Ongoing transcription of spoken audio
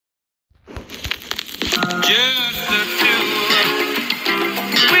Just the two.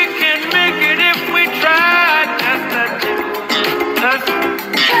 We can make it if we try. Just the two. Just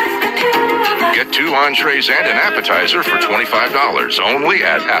the two. Get 2 entrees and an appetizer for $25 only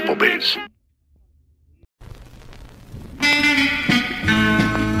at Applebee's.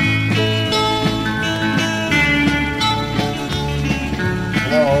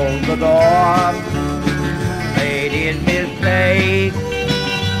 Close the door, made his mistake.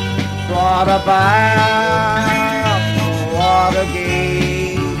 Thought about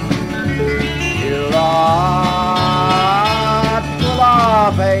Watergate. Till heart full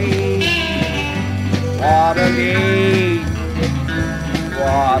of hate. Watergate,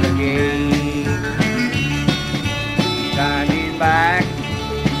 Watergate. Turned his back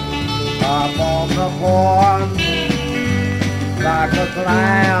up on the porch. Like a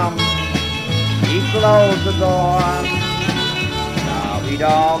clown, he closed the door. Now we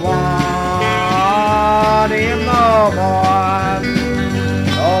don't want him no more.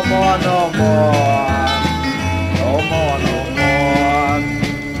 No more, no more. No more, no more.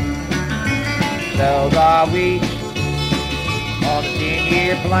 Cells are weak on a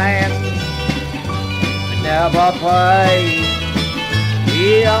 10-year plan. We never play,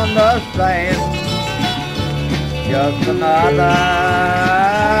 we understand. Just another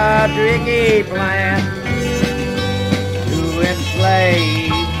tricky plan to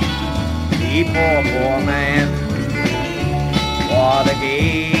enslave the poor, poor man.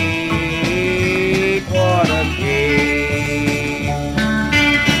 Watergate, Watergate.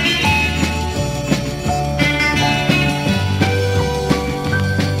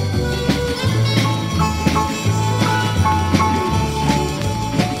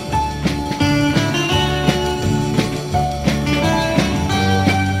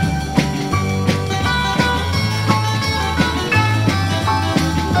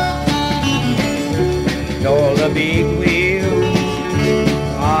 Stole the big wheel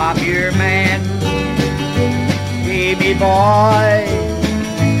of your man. Baby boy,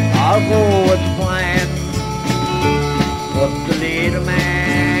 I'll go with the plan. Put the little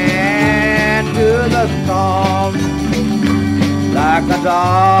man to the storm. Like a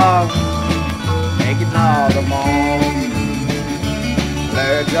dog, making all the moan.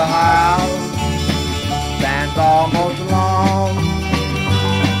 Learned to howl, stands almost alone.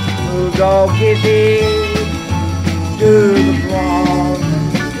 Go kitty to the throne.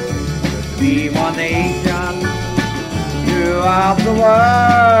 Just be one nation throughout the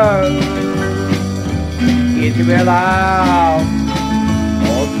world. Get you well out,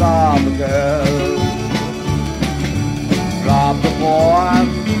 most of the girls. Drop the poor,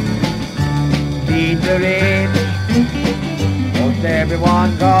 feed the rich. Most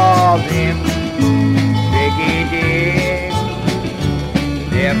everyone calls him Biggie Dick.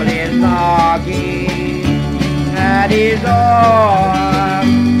 Devil is knocking at his door.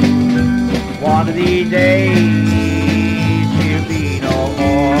 One of these days he'll be no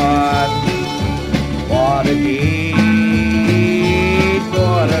more. Watergate,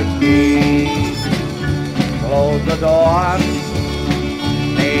 Watergate. Close the door,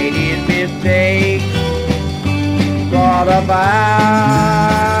 made his mistake. Thought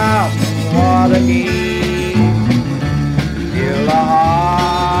about Watergate. Till the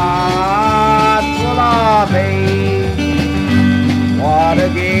heart full of hate.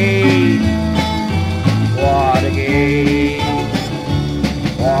 Watergate, Watergate,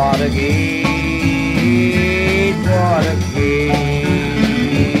 Watergate, Watergate.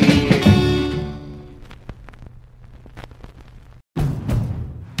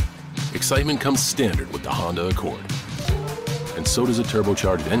 Excitement comes standard with the Honda Accord, and so does a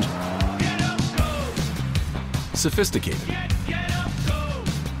turbocharged engine. Sophisticated,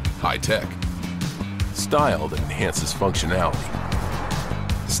 high-tech, style that enhances functionality.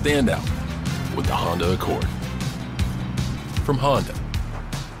 Stand out with the Honda Accord. From Honda,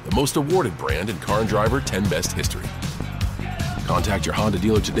 the most awarded brand in Car and Driver 10 Best history. Contact your Honda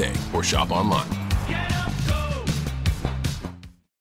dealer today or shop online.